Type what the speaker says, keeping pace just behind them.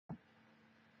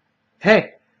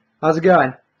Hey, how's it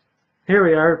going? Here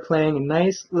we are playing a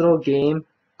nice little game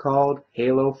called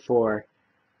Halo 4.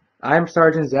 I'm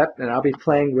Sergeant Zepp, and I'll be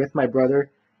playing with my brother,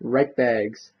 Reich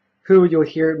Bags, who you'll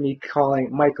hear me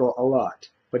calling Michael a lot,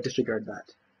 but disregard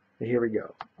that. And here we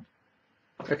go.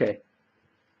 Okay.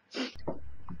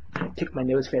 Pick my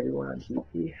nose for everyone on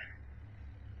TV.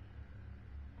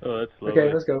 Oh, that's lovely.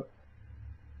 Okay, let's go.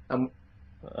 I'm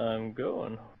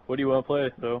going. What do you want to play,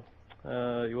 though?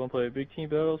 You want to play a big team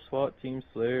battle, SWAT team,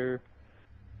 Slayer?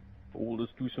 Oh,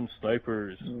 let's do some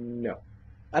snipers. No.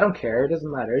 I don't care, it doesn't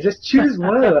matter. Just choose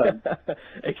one of them.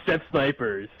 Except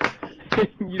snipers.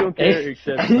 You don't care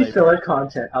except any snipers. filler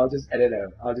content, I'll just edit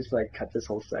out. I'll just like cut this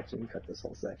whole section,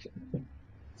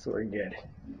 So we're good.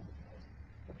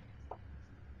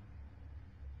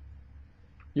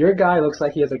 Your guy looks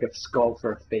like he has like a skull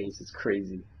for a face. It's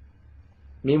crazy.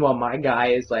 Meanwhile, my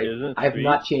guy is like, I've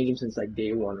not changed him since like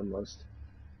day one almost.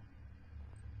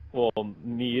 Well,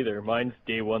 me either. Mine's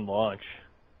day one launch.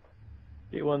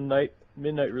 Day one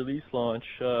midnight release launch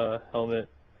helmet.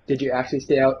 Did you actually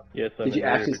stay out? Yes, Did you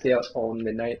actually stay out all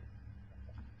midnight?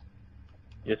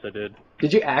 Yes, I did.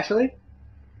 Did you actually?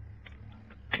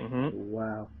 Mm-hmm.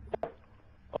 Wow.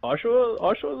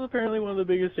 Oshawa is apparently one of the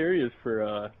biggest areas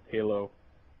for Halo,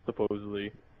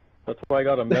 supposedly. That's why I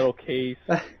got a metal case.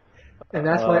 And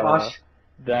that's why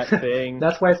that thing.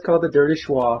 That's why it's called the Dirty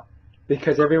Schwa,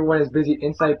 because everyone is busy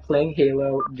inside playing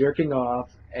Halo, jerking off,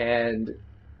 and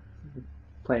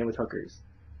playing with hookers.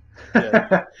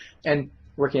 Yes. And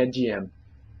working at GM.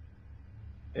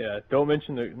 Yeah, don't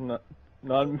mention the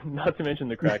not to mention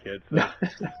the crackheads. No.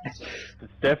 It's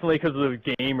definitely because of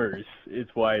the gamers.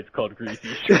 It's why it's called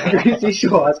Greasy Schwa. Greasy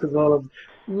Schwa, because all of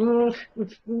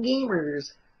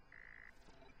gamers.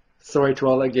 Sorry to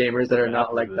all the gamers that are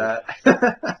not like that.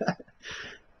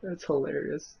 That's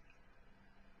hilarious.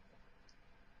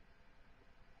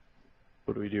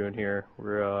 What are we doing here?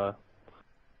 We're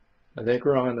I think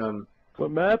we're on What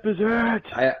map is it?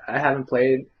 I haven't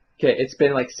played. Okay, it's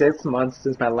been like 6 months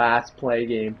since my last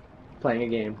playing a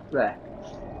game. Blech.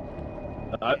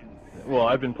 Well,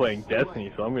 I've been playing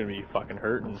Destiny, so I'm gonna be fucking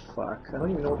hurting. Oh, fuck, I don't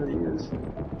even know what to use.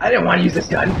 I didn't want to use this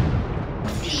gun.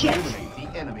 Shit. The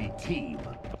enemy team.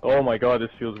 Oh my god,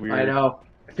 this feels weird. I know.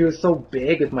 It feels so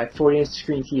big with my 40-inch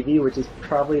screen TV, which is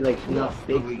probably like not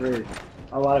big for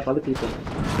a lot of other people.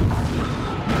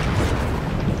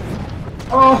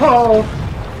 Oh,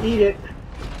 eat it.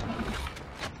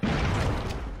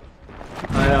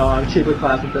 I know, I'm cheap with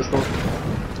plasma pistol.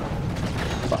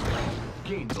 Fuck.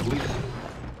 Gain the lead.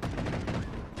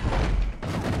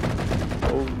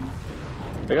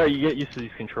 Oh, you get used to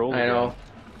these controls. I know.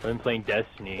 I've been playing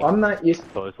Destiny. Well, I'm not used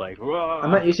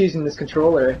to using this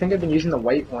controller. I think I've been using the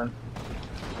white one.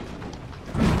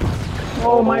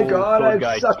 Oh my god,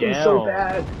 I've sucked him so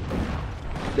bad.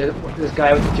 This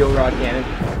guy with the Joe Rod cannon.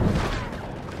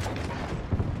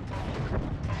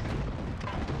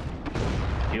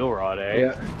 Steel rod, eh?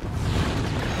 Yeah.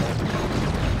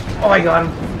 Oh, I got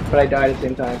him, but I died at the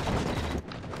same time.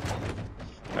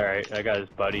 Alright, I got his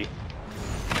buddy.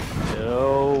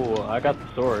 No, I got the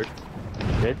sword.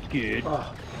 That's good.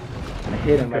 Oh, I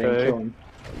hit him, I didn't kill him.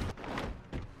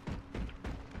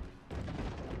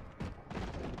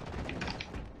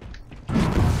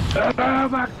 Oh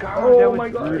my god, oh that was my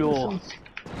god, brutal.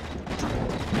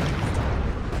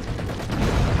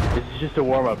 This is just a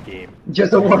warm-up game.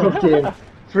 Just a warm-up game.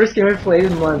 First game I've played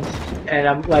in months, and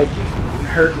I'm like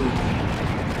hurting.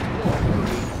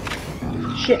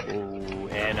 Shit. Ooh,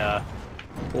 and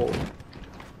Oh.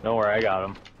 don't worry, I got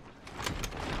him.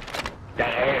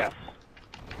 That ass.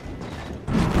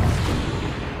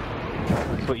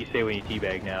 That's what you say when you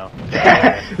teabag now.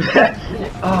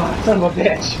 Oh, son of a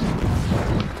bitch.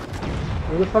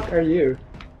 Where the fuck are you?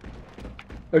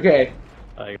 Okay.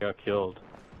 I got killed.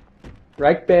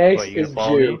 Reich Bags What, you is gonna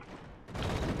follow Jew. me?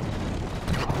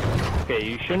 Okay,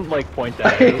 you shouldn't like point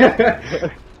that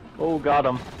out. Oh, got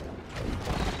him.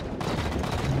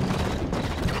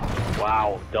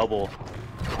 Wow, double.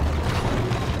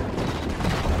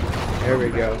 There we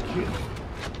go.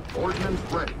 Ordnance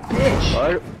ready. Bitch!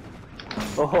 What?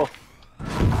 Oh.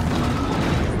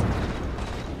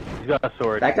 He's got a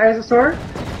sword. That guy has a sword?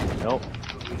 Nope.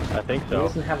 I think He so.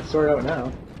 doesn't have a sword out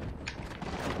now.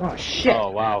 Oh shit!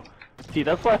 Oh, wow. See,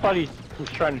 that's why I thought he was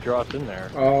trying to draw us in there.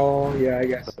 Oh yeah, I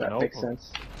guess that Nope. makes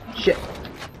sense. Shit!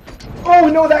 Oh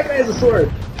no, that guy has a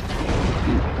sword!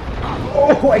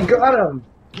 Oh, I got him!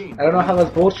 I don't know how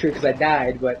that's both true because I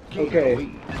died, but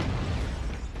okay.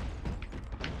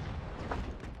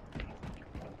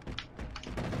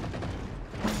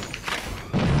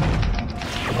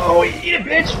 Oh, eat it,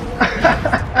 bitch!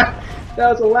 That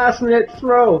was a last minute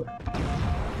throw.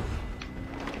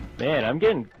 Man, I'm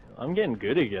getting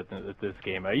good at this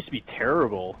game. I used to be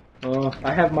terrible. Oh,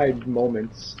 I have my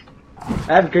moments.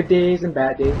 I have good days and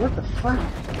bad days. What the fuck?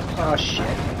 Oh shit.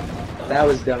 That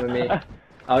was dumb of me.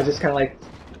 I was just kind of like,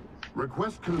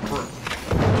 Request confirmed.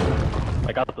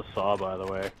 I got the saw, by the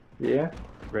way. yeah.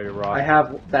 Ready to rock. I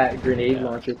have that grenade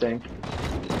launcher thing.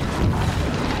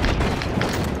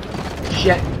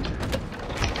 Shit.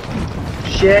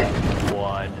 Shit.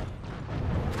 One.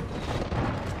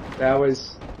 That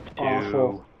was Two.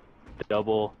 awful.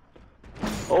 Double.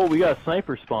 Oh, we got a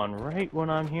sniper spawn right when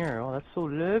I'm here. Oh, that's so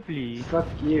lovely. Fuck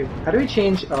you. How do we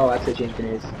change? Oh, that's how change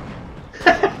grenades.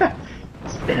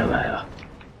 It's been a while.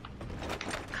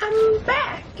 I'm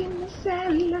back in the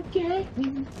saddle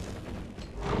again.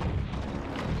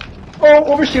 Oh,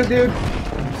 overshield, dude.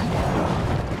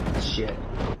 Shit.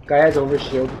 Guy has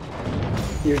overshield.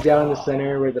 He was down in the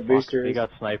center where the booster He is. got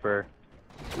sniper.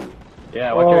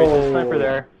 Yeah, watch out, there's a sniper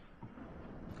there.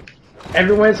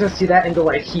 Everyone's gonna see that and go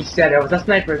like, he said it was a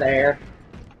sniper there.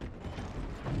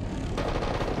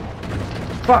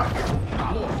 Fuck.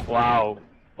 Wow.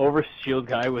 Overshield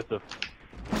guy with the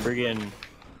friggin'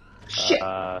 Shit.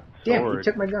 sword. Damn, he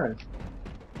took my gun.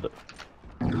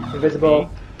 Invisible.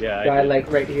 Yeah, Guy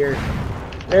like right here.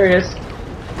 There he is.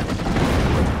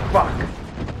 Fuck.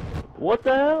 What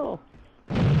the hell?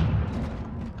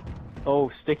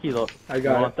 Oh, sticky look. I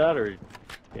got you want it. that or?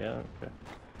 Yeah. Okay.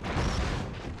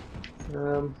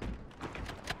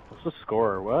 What's the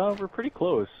score? Well, we're pretty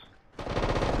close.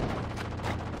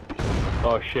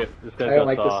 Oh shit! This guy's I don't got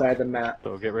like saw, this side of the map.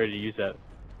 so get ready to use that.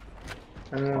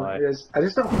 I don't know. Why? I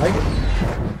just don't like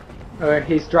it. Alright,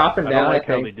 he's dropping I down, don't like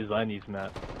I how they think. design these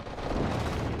maps.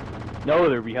 No,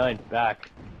 they're behind. Back.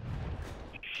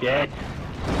 Shit.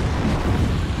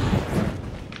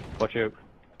 Watch out.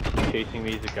 Chasing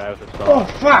me is a guy with a saw. Oh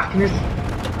fuck! And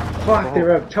fuck, they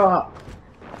were up top.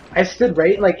 I stood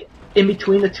right like in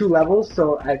between the two levels,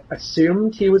 so I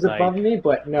assumed he was above Nice. me,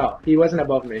 but no, he wasn't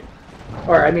above me.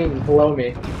 Or I mean below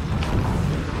me.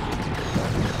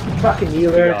 Fucking We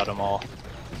healer. got them all.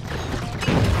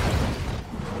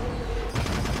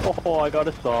 Oh, I got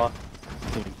a saw.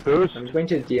 Boost. I'm going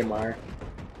to the DMR.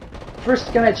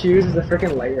 First gun I choose is a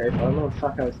freaking light rifle. I don't know what the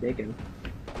fuck I was thinking.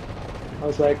 I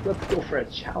was like, let's go for a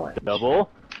challenge. Double.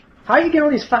 How you get all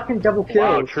these fucking double kills?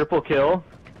 Wow, triple kill.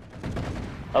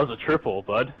 That was a triple,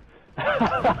 bud.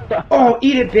 Oh,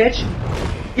 eat it, bitch!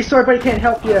 Your sword buddy can't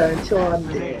help you until I'm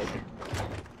dead.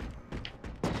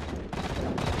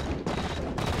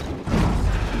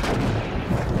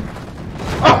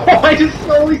 Oh, I just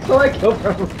slowly saw a kill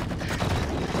from him.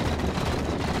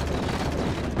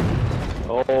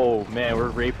 Oh man, we're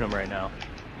raping him right now.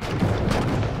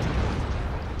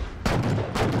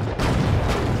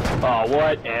 Oh,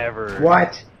 whatever.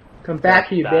 What? Come back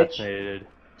here, you bitch. Fascinated.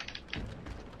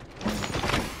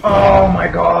 Oh my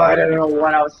god, I don't know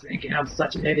what I was thinking. I'm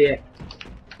such an idiot.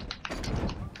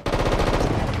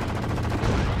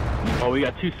 Oh, we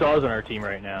got two saws on our team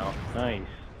right now. Nice.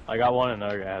 I got one and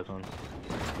another guy has one.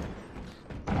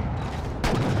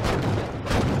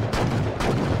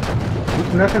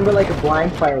 It's nothing but like a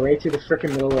blind fire right through the frickin'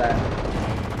 middle of that.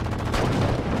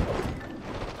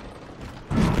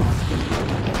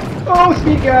 Oh,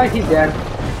 speed guy, he's dead.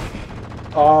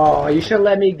 Oh, you should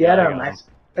let me get Yeah, I him. got him.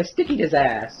 I stickied his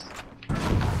ass.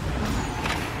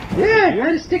 Yeah, I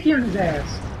had a sticky on his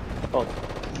ass. Oh,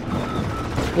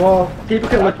 Well, people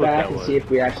can look That's what back that and was. see if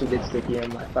we actually did sticky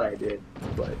him. I thought I did,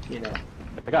 but you know.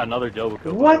 I got another double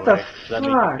kill. What by the the way. Does that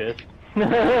fuck? make you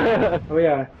pissed? Oh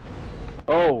yeah,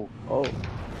 Oh.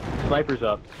 Sniper's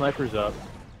up. Sniper's up.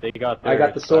 They got I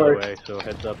got the theirs, sword. By the way, so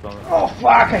heads up on them. Oh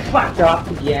fuck, I fucked up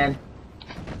again.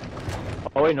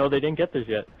 Oh wait, no, they didn't get this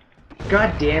yet.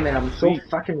 God damn it, I'm so Sweet.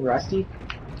 fucking rusty.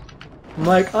 I'm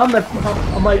like,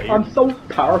 I'm so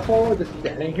powerful just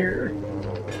standing here.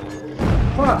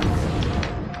 Fuck.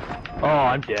 Oh,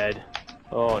 I'm dead.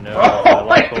 Oh no, Oh I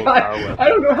my lost all god, power weapons. I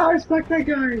don't know how I stuck that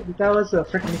guy. That was a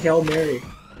freaking Hail Mary.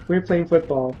 We were playing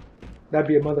football. That'd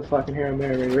be a motherfucking Hail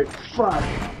Mary, right? Fuck.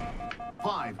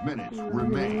 5 minutes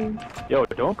remain. Yo,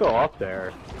 don't go up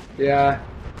there. Yeah.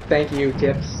 Thank you,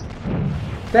 Tips.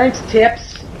 Thanks,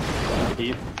 Tips.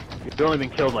 You've only been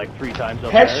killed like 3 times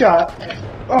up Headshot.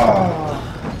 Oh.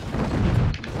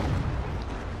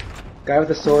 Guy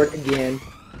with a sword again.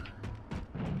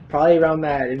 Probably around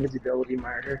that invisibility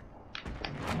marker.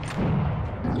 there.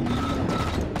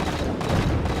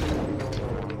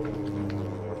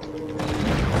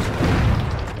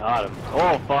 Got him.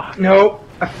 Oh fuck. No.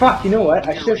 Fuck, you know what?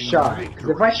 I should have shot. Because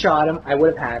if I shot him, I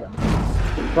would have had him.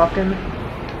 Fucking.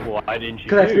 Why didn't you?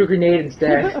 Because I threw a grenade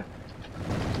instead.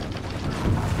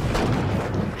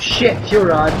 Shit, kill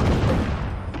rod.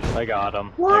 I got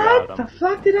him. What I got the him.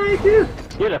 fuck did I do?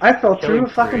 He had a I fell through killing a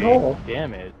fucking spree. hole.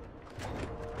 Damn it.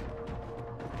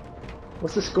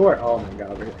 What's the score? Oh my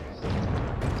god.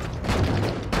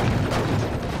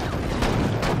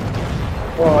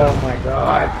 Oh my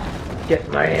god. Get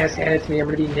my ass handed to me. I'm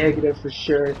gonna be negative for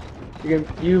sure. You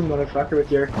motherfucker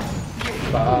with your...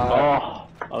 Oh,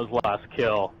 that was last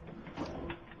kill.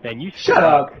 Man, you Shut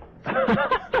suck.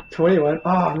 up! 21.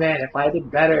 Oh man, if I did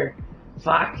better.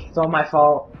 Fuck. It's all my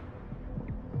fault.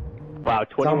 Wow,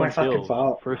 It's all my 21 fucking kills.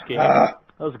 fault. First game. Ah.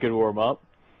 That was a good warm up.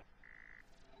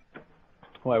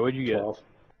 Why, what'd you get? 12.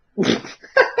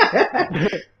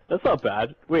 That's not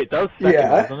bad. Wait, that was second,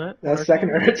 Yeah, wasn't it? that was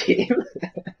second on our team.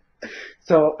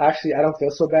 So actually, I don't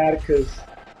feel so bad because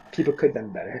people could have done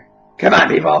better. Come on,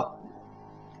 people!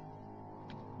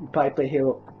 You probably play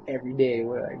Halo every day.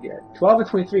 What did I get? 12 and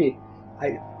 23.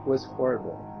 I was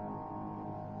horrible.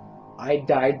 I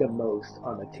died the most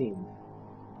on the team.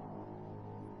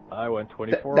 I went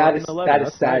 24 That and is 11. that is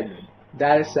That's saddening. nice.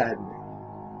 That is saddening.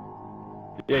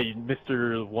 Yeah, you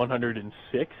Mr.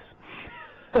 106.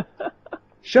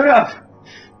 Shut up!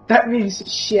 That means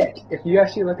shit. If you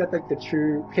actually look at like the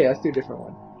true... Okay, let's do a different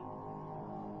one.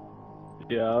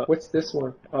 Yeah. What's this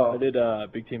one? Oh, I did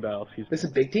big team battle. Excuse me. this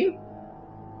is big team?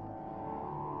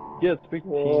 Yeah, it's big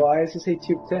Well, team. why does it say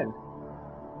 210?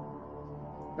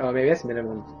 Oh, maybe that's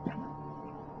minimum.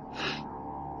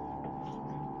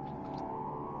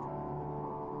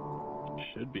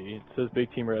 Should be. It says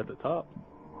big team right at the top.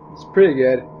 It's pretty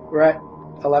good. We're at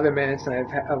 11 minutes and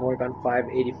I've only gone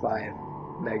 585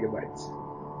 megabytes.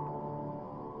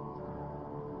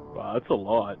 Wow, that's a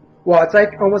lot. Well, it's like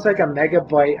almost like a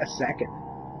megabyte a second.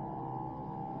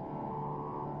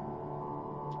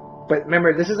 But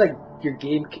remember, this is like your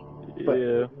game. But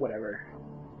Yeah. whatever.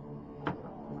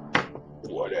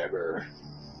 Whatever.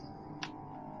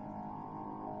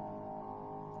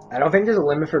 I don't think there's a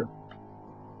limit for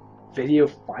video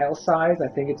file size. I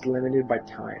think it's limited by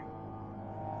time.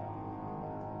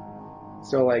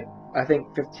 So like, I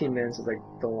think 15 minutes is like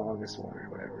the longest one or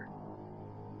whatever.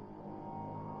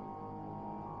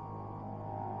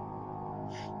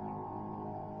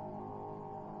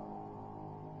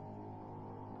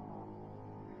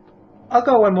 I'll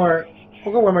go one more.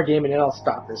 We'll go one more game and then I'll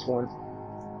stop this one.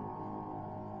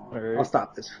 Alright. I'll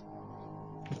stop this.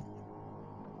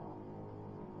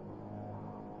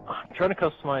 I'm trying to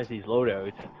customize these loadouts.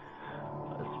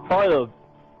 It's probably the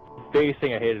biggest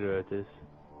thing I hated about this.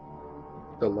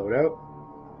 The loadout.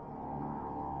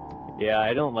 Yeah,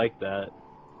 I don't like that.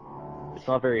 It's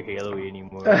not very Halo-y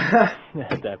anymore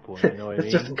at that point, you know what I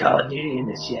It's just mean? Call of Duty and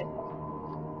this shit.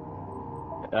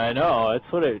 I know,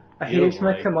 that's what it I hate feels it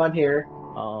when I like. come on here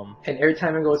and every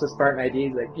time I go to Spartan ID,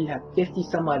 it's like, you have 50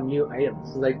 some odd new items.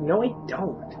 It's like, no, I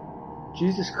don't.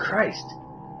 Jesus Christ.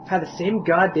 I've had the same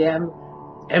goddamn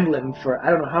emblem for I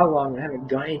don't know how long and I haven't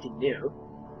got anything new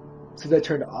since I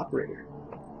turned to operator.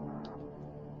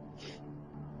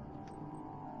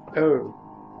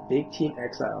 Oh, Big Team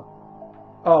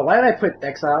Exile. Oh, why did I put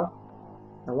Exile?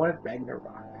 I wanted Ragnarok.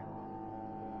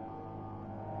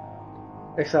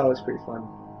 Exile was pretty fun.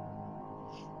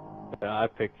 Yeah, I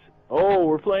picked... Oh,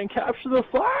 we're playing Capture the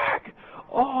Flag!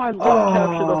 Oh, I love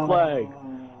Capture the Flag!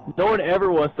 No one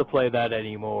ever wants to play that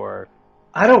anymore.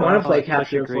 I don't want to play it's such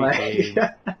Capture a the great Flag.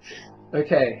 game.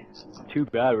 Okay. Too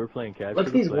bad we're playing Capture Look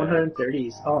at the these Flag.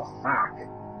 130s. Oh, fuck.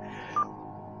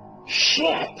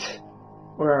 Shit!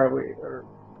 Where are we?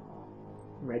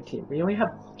 Red team. We only have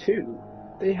 2.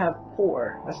 They have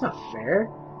 4. That's not fair.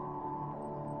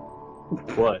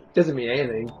 What? Doesn't mean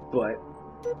anything, but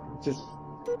just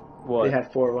What? they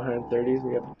have 4 130s.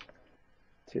 We have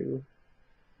 2.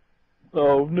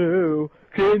 Oh no!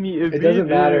 Create me a It doesn't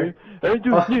matter. I don't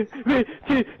know what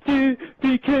to do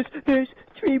because there's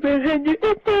 330s.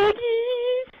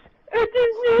 I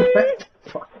don't know. What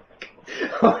the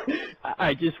fuck?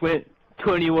 I just went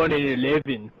 21 and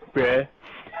 11, bruh.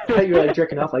 I thought you were like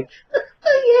jerking off, like,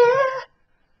 oh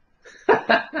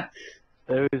yeah.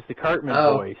 That was the Cartman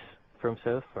voice from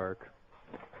South Park.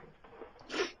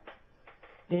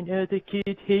 And other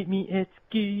kids hate me at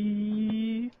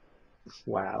school.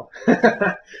 Wow.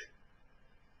 That's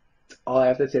all I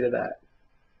have to say to that.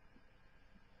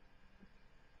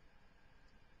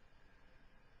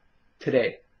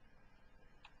 Today.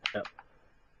 Yep.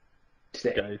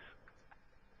 Today. Guys.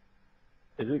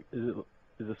 Is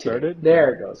it started?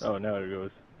 There it goes. Oh, now it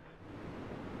goes.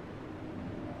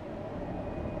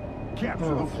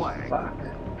 Capture the flag. Fuck.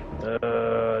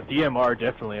 DMR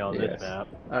definitely on Yes. this map.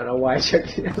 I don't know why I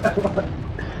checked that one.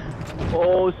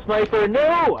 Oh, sniper,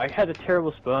 no! I had a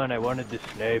terrible spawn. I wanted the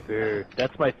sniper.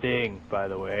 That's my thing, by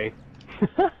the way.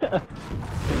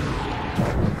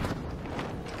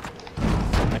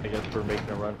 guess we're making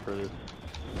a run for this.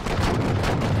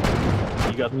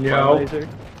 You got the No. laser?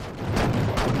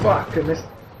 Fuck, I missed.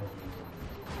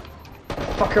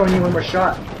 Fuck, I only need one more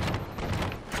shot.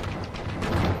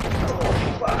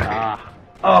 Oh, fuck. Ah.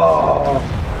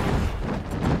 Oh.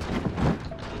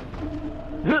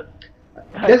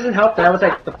 It doesn't help that I was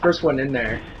like the first one in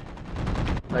there.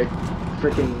 Like,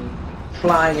 freaking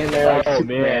flying in there like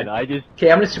Superman. Man, I just...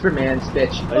 Okay, I'm gonna Superman,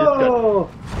 bitch. Oh!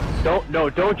 Don't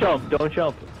jump, don't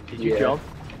jump. Did you jump?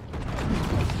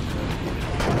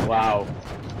 Wow.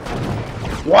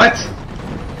 What?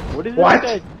 What is What?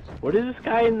 this guy? What is this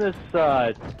guy in this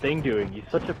thing doing? He's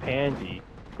such a pansy.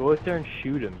 Go out there and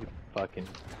shoot him, you fucking...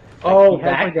 Oh, he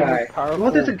has, that like, the guy. most powerful-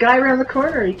 Well, there's a guy around the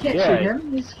corner. You can't Yeah. shoot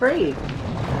him. He's afraid.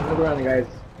 Look around the guy's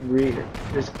rear.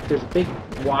 There's a big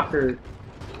walker.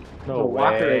 No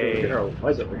Walker right over way. here. Or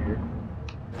was over here.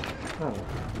 Oh.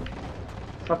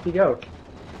 Fuck you go.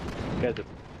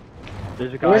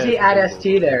 There's a guy Where's he at at the ST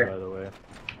table, there? By the way.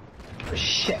 Oh,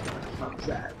 shit. What the fuck was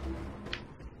that?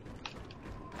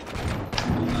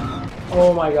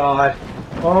 Oh my god.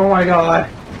 Oh my god.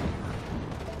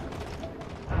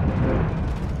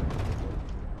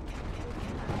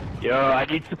 Yo, I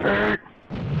need support.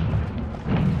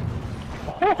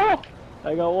 Oh,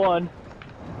 I got one.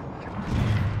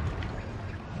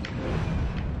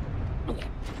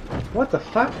 What the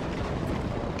fuck?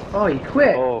 Oh, he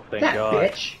quit. Oh, thank that God.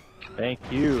 bitch. Thank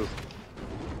you.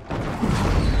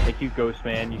 Thank you, Ghost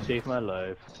Man. You saved my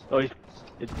life. Oh, he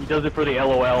does it for the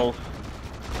LOLs.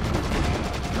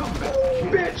 Oh,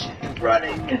 bitch!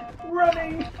 Running!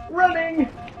 Running! Running!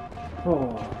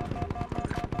 Oh.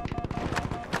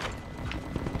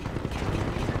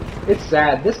 It's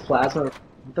sad. This plasma...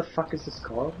 What the fuck is this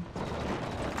called?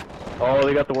 Oh,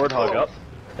 they got the Warthog up.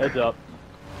 Heads up.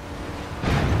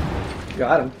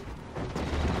 Got him.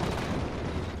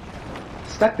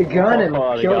 Stuck the gun and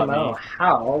Oh, they killed got him. I me. don't know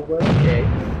how, but okay.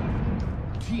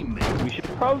 Teammate. We should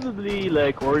probably,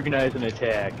 like, organize an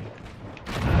attack.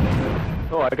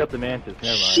 Oh, I got the Mantis. Never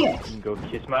mind. Shit. You can go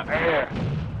kiss my ass.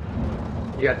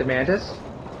 You got the Mantis?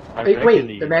 I Wait,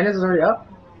 reckon the Mantis is already up?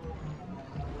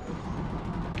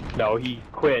 No, he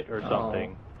quit or Oh.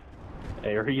 something.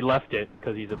 Or he left it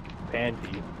because he's a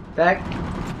pansy. That...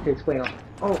 Okay, explain.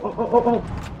 Oh.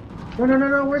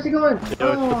 No, where's he going?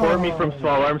 So support me from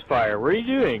small arms fire. What are you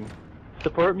doing?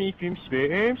 Support me from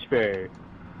small arms fire.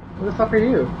 Where the fuck are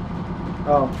you?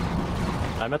 Oh.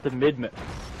 I'm at the mid.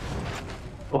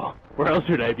 Oh, where else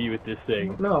would I be with this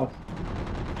thing? No.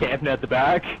 Camping at the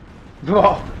back?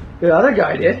 Oh, the other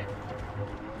guy did.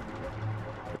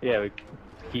 Yeah,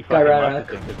 he Guy fucking ran left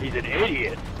the thing because he's an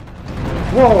idiot.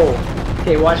 Whoa!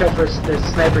 Okay, watch out for there's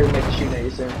a sniper who might be shooting at you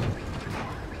soon.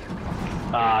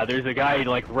 There's a guy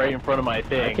like right in front of my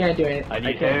thing. I can't do anything. I I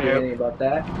need can't do help. anything about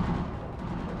that.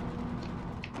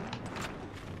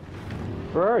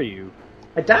 Where are you?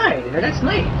 I died. I got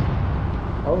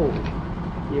sniped. Oh,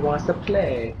 he wants to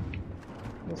play.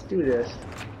 Let's do this.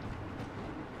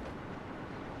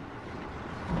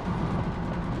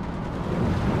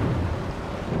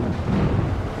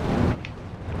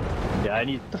 Yeah,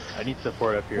 I need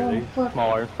support up here. Oh, These fuck.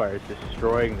 small arms fire is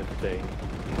destroying this thing.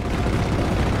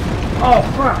 Oh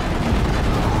fuck!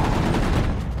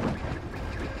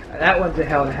 That one's a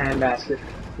hell of a handbasket.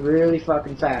 Really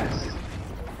fucking fast.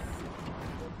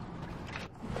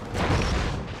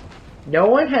 No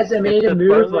one has made a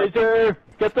move Spartan like... laser!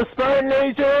 Get the Spartan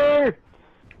laser!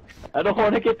 I don't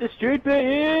want to get destroyed by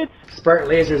it! Spartan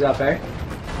lasers up there.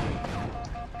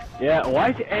 Yeah, why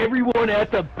is everyone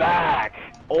at the back?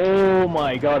 Oh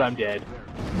my god, I'm dead.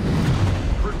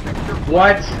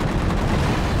 What?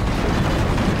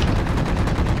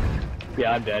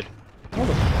 Yeah, I'm dead. How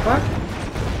the fuck?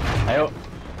 I don't...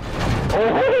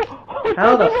 Oh!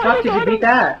 How the fuck did you beat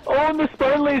that? Oh, and the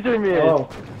Spartan laser missed! Oh.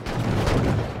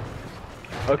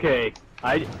 Okay,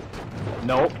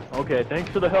 Nope. Okay, thanks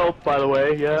for the help, by the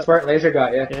way, yeah. Spartan laser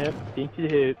got you. Yeah, thanks for the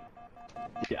hit.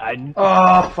 Yeah,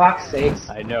 Oh, fuck's sakes.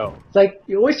 I know. It's like,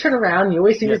 you always turn around and you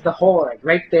always think there's the hole, like,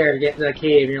 right there to get into the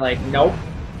cave, and you're like, nope.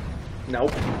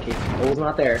 Nope. Okay, the hole's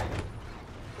not there.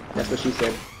 That's what she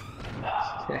said.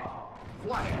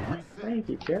 Flag reset. Thank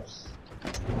you, Chips.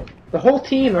 Their whole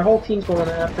team's going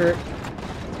after it.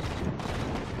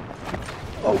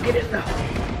 Oh, get in the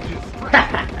hole.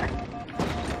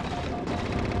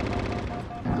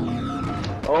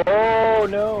 Oh,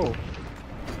 no!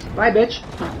 Bye, bitch.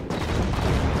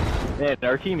 Man,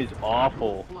 our team is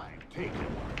awful. Flag taken.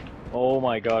 Oh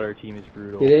my god, our team is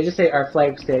brutal. Did they just say our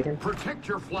flag's taken? Protect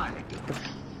your flag. The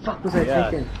fuck was I Yeah.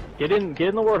 thinking? Get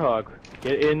in the Warthog.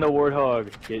 Get in the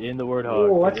Warthog. Get in the Warthog.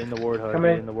 Ooh, what? Get in the Warthog. Come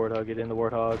Get in. in the Warthog. Get in the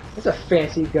Warthog. That's a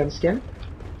fancy gun skin.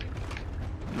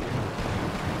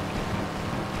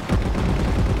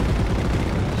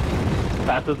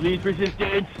 Pass those least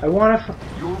resistance. I wanna.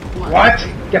 Your flag.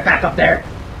 What? Get back up there!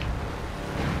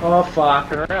 Oh fuck.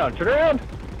 Turn around, turn around.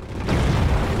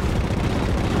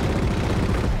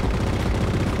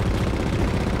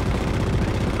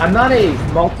 I'm not a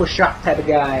multiple shot type of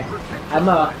guy.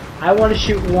 I want to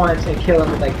shoot once and kill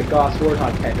him like the Gauss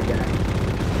Warthog type of guy.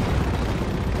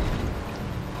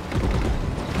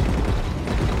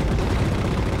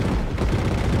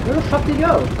 Where the fuck did he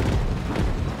go?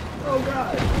 Oh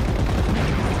god.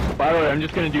 By the way, I'm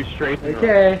just gonna do straight through.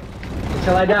 Okay.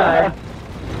 Until I die.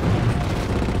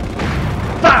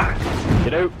 Fuck!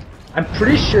 Get out. I'm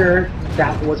pretty sure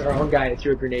that was our own guy that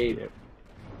threw a grenade.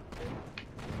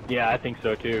 Yeah, I think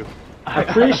so too. I'm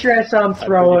pretty sure I saw him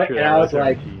throw it, and I was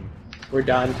like, we're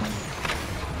done.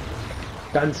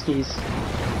 Dunskies.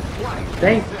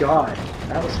 Thank God.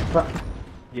 That was fun.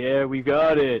 Yeah, we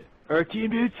got it. Our team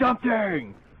did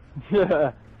something.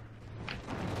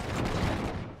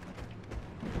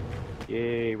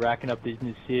 Yay, racking up these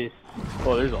assists.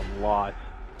 Oh, there's a lot.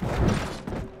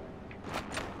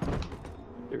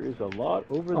 There is a lot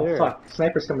over there. Oh fuck,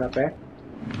 sniper's coming up there.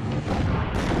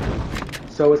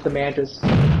 So is the mantis.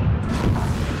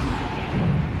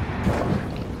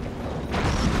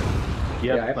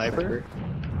 Yep, Yeah, I have sniper.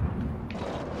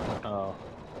 Oh,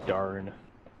 darn.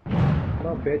 Come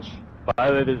on, bitch. By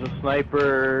the way, there's a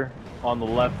sniper on the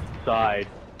left side.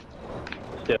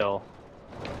 Still.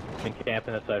 Been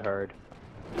camping that side hard.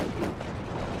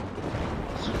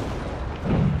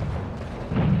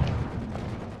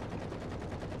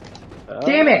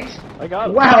 Damn it! I got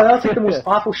him. Wow, that was like the most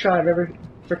awful shot I've ever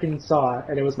freaking saw,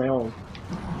 and it was my own.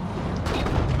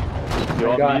 You I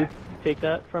want got me to take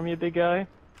that from you, big guy?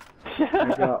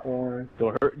 I got one.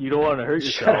 Don't hurt. You don't want to hurt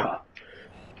Shut yourself. up.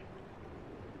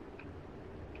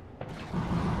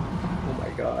 Oh my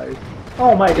god.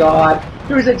 Oh my god.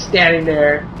 He was like standing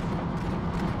there.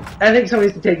 I think somebody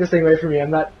needs to take this thing away from me.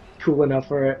 I'm not cool enough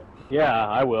for it. Yeah,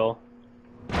 I will.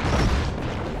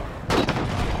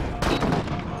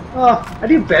 Oh, I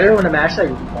do better when I'm actually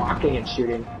like walking and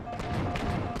shooting.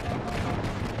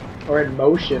 Or in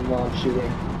motion while I'm shooting.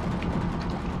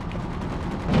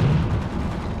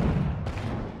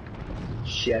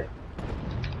 Shit.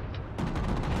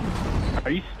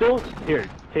 Are you still here?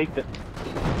 Take the.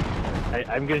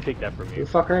 I'm gonna take that from Who you.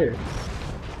 the fuck are you?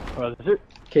 Oh, is it?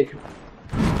 Okay,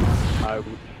 I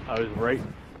was right.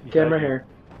 get him right here.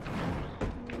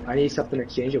 I need something to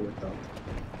exchange it with though.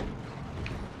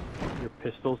 Your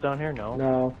pistol's down here? No.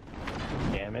 No.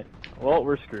 Damn it. Well,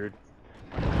 we're screwed.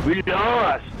 We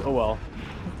lost! Oh well.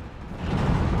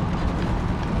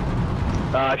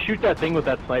 Shoot that thing with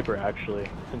that sniper, actually,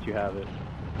 since you have it.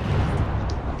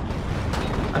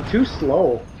 I'm too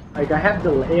slow. Like, I have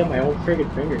delay on my own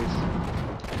friggin' fingers.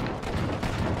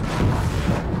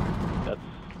 That's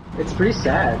It's pretty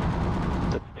sad.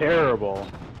 terrible.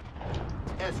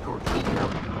 Escort your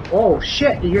carrier. Oh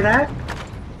shit, you hear that?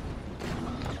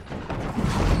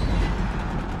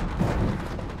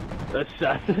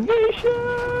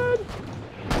 Assassination!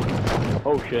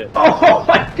 Oh shit. Oh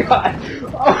my god!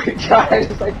 Oh my god! I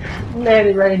just like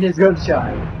landed right in his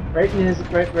gunshot. Right in his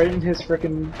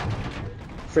frickin'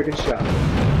 shot.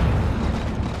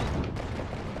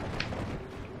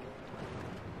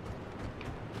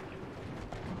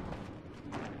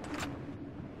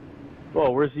 Whoa,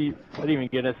 where's he? I didn't even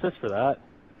get an assist for that.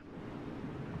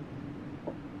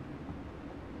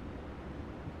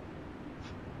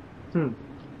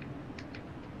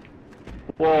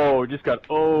 Whoa, just got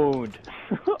owned.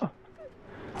 Flag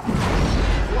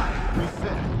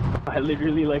reset. I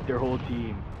literally like their whole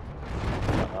team.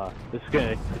 This is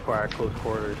gonna require close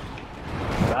quarters.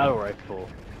 Battle rifle.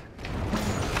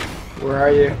 Where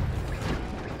are you?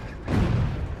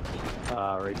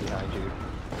 Right behind you.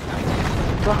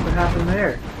 Fuck, what happened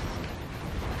there?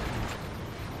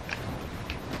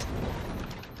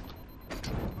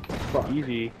 Fuck.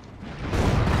 Easy.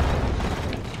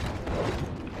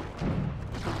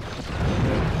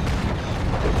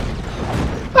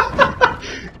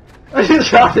 I just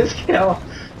shot his kill.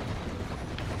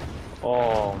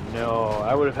 Oh no,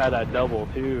 I would have had that double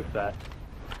too if that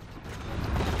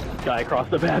guy across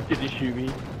the map didn't shoot me.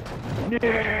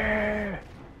 Yeah!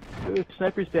 Ooh,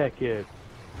 sniper's back here.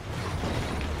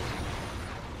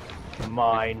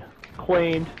 Mine.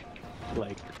 Claimed.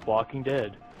 Like Walking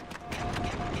Dead.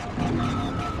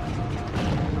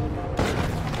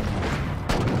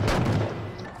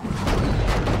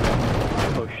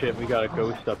 Oh shit, we got a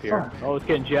ghost up here. Fuck. Oh, it's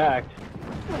getting jacked.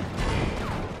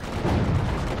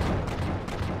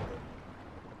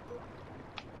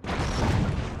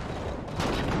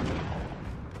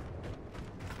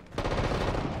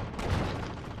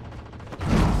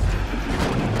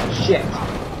 shit.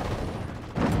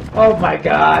 Oh my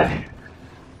god.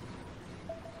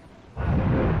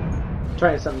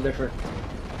 Trying something different.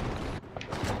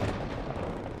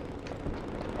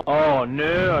 Oh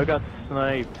no, I got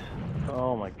sniped.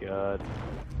 Oh my god.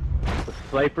 The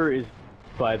sniper is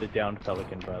by the downed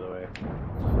pelican, by the way.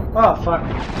 Oh fuck.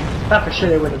 Thought for sure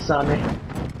they wouldn't have saw me.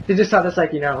 They just saw this,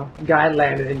 like, you know, guy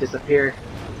landed and disappear.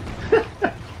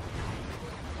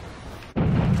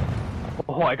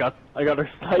 Oh, I got our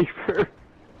sniper.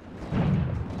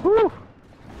 Woo!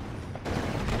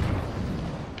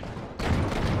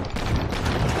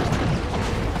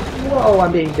 Whoa,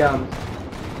 I'm being dumb.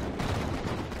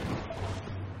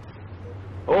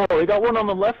 Oh, they got one on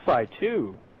the left side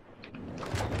too.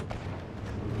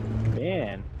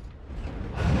 Man.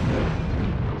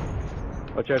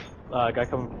 Watch out, guy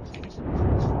coming.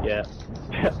 Yeah.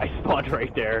 I spawned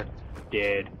right there.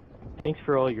 Dead. Thanks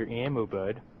for all your ammo,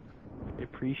 bud. I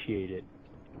appreciate it.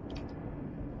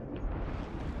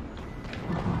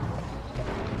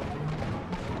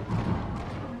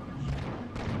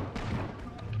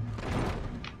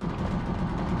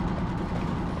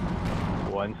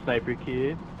 One sniper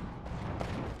kid.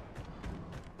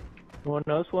 No one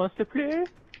else wants to play?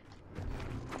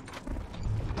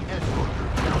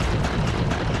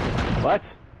 What?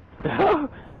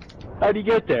 How'd you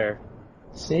get there?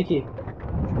 Sneaky.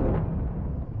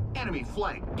 Enemy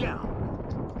flank down.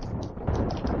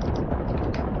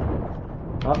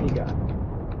 Oh, you got it.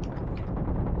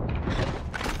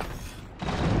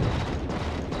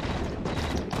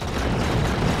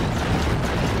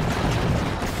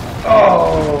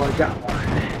 Oh, I got one.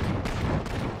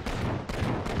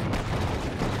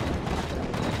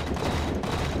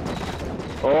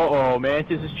 Oh,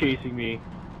 Mantis is chasing me.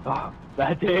 Oh,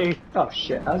 bad day. Oh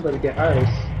shit, I was about to get ours.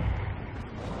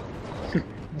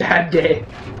 Bad day.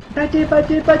 Bad day, bad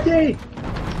day, bad day.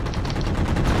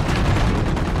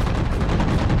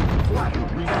 Flag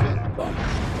reset.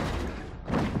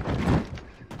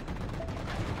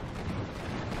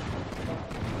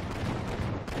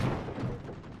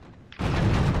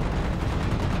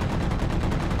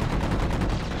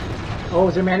 Oh,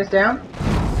 is their man down?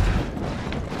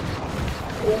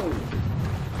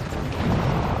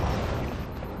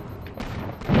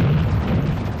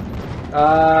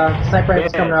 Sniper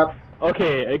rifle's coming up.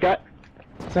 Okay, I got.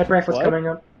 Sniper rifle's What? coming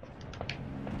up.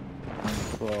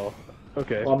 Well,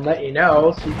 okay. Well, I'm letting you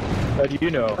know. How do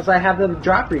you know? Because I have the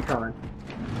drop recon.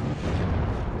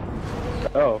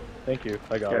 Oh, thank you.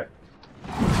 I got it.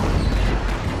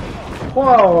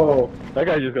 Whoa! That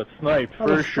guy just got sniped How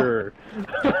the for fuck? sure.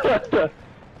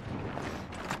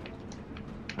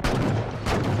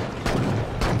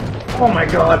 Oh my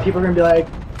god, people are gonna be like,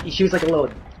 he shoots like a little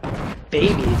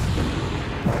baby.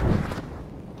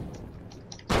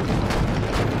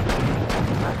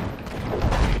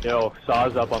 Yo,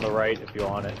 Saw's up on the right if you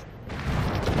want it.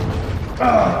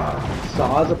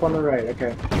 Saws up on the right,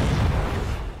 okay.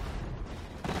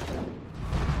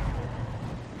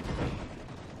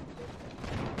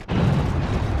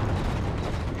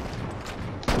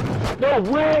 No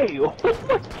way! Oh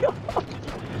my god!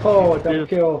 Oh, double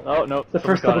kill. Oh no, The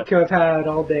first double kill I've had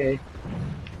all day.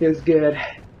 It was good.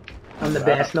 I'm the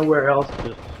best in the world.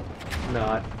 Just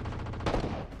Not.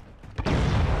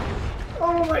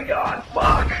 Oh my god,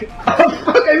 fuck! Oh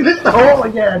fuck, I missed the hole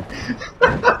again!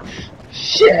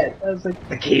 Shit! I was like,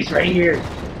 the cave's right here.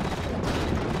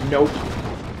 Nope.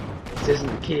 This isn't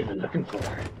the cave we're looking for.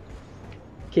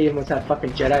 Cave must have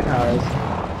fucking Jedi powers.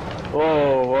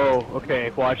 Whoa, whoa, okay,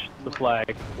 watch the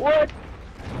flag. What?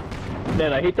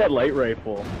 Man, I hate that light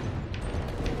rifle.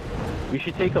 We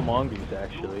should take a mongoose,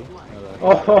 actually.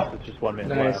 Oh, It's just 1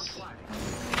 minute nice. left.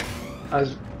 I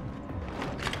was...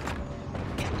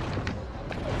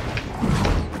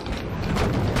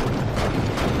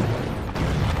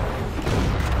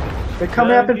 They're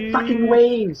coming up in fucking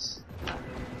waves!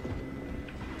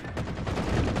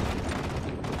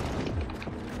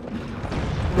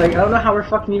 Like, I don't know how we're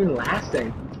fucking even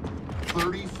lasting.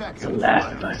 30 seconds. The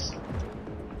last of us.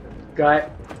 Guy,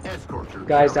 Escort your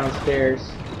guys carrier.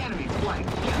 downstairs. Enemy flank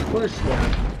down. Of course,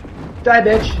 yeah. Die,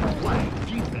 bitch! Flank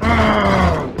defense.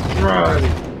 Run!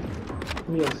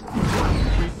 Yes.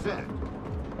 Flank reset.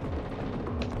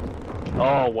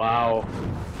 Oh wow.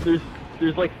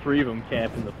 There's like 3 of them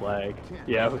camping the flag.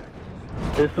 Yeah.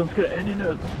 This one's gonna end in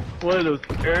one of those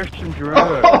airstream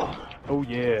drones. Oh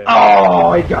yeah.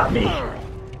 Oh, it got me!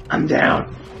 I'm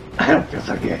down. I don't feel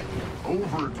so good.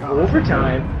 Overtime.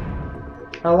 Overtime?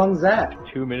 How long's that?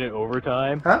 2-minute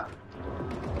overtime. Huh?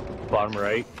 Bottom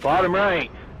right. Bottom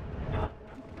right!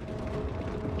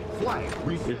 Flank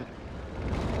reset.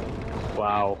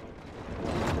 Wow.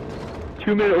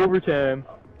 2-minute overtime.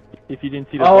 If you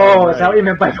didn't see the Oh, bottom is that what you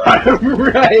meant by bottom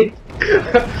right?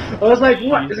 I was like,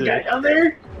 what? There's a guy down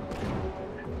there?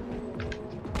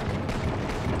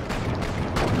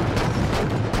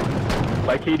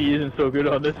 My KD isn't so good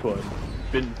on this one.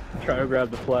 Been trying to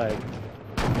grab the flag.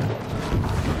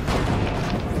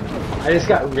 I just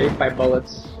got raped by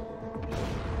bullets.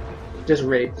 Just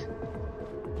raped.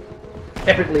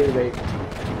 Epically raped.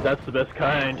 That's the best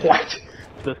kind. What?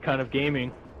 It's the best kind of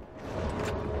gaming.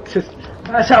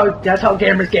 That's how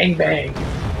gamers gangbang.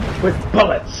 With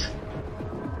bullets.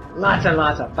 Lots and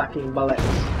lots of fucking bullets.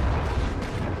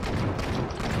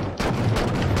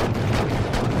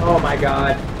 Oh my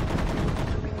god.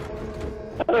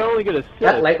 I only get a 6.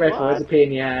 That light rifle What? is a pain in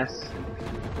the ass.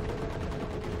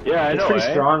 Yeah, I It's know, pretty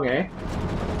eh? strong, eh?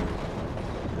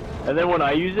 And then when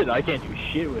I use it, I can't do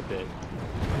shit with it.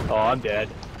 Oh, I'm dead.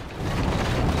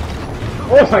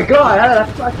 Oh my god, how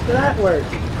the fuck did that work?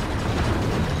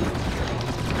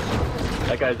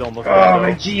 That guy's almost Oh dead,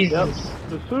 my though. Jesus.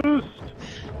 Yep. The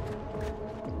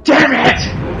Damn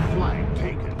it! Flag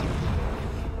taken.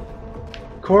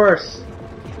 Of course.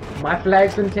 My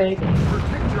flag's been taken.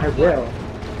 I will.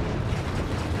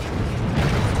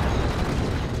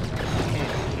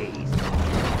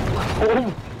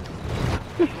 Oh!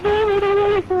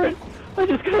 For it. I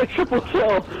just got a triple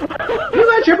kill. You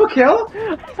got a triple kill?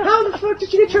 How the fuck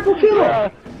did you get triple kill?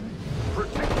 Yeah.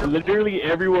 Literally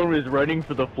everyone was running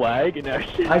for the flag, and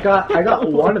actually I got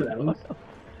one of them.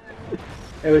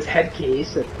 It was head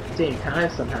case at the same time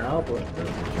somehow, but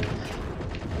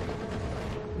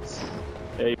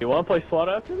Hey, you wanna play SWAT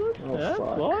after this? Oh, Yeah,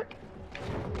 fuck. SWAT?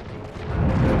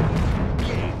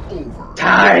 Game over.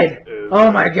 tied!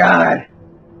 Oh my god!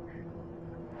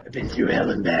 I've been through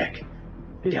hell and back.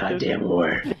 Goddamn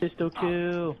war. Pistol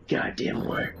kill. Goddamn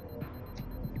war.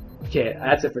 Okay,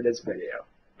 that's it for this video.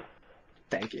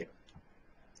 Thank you.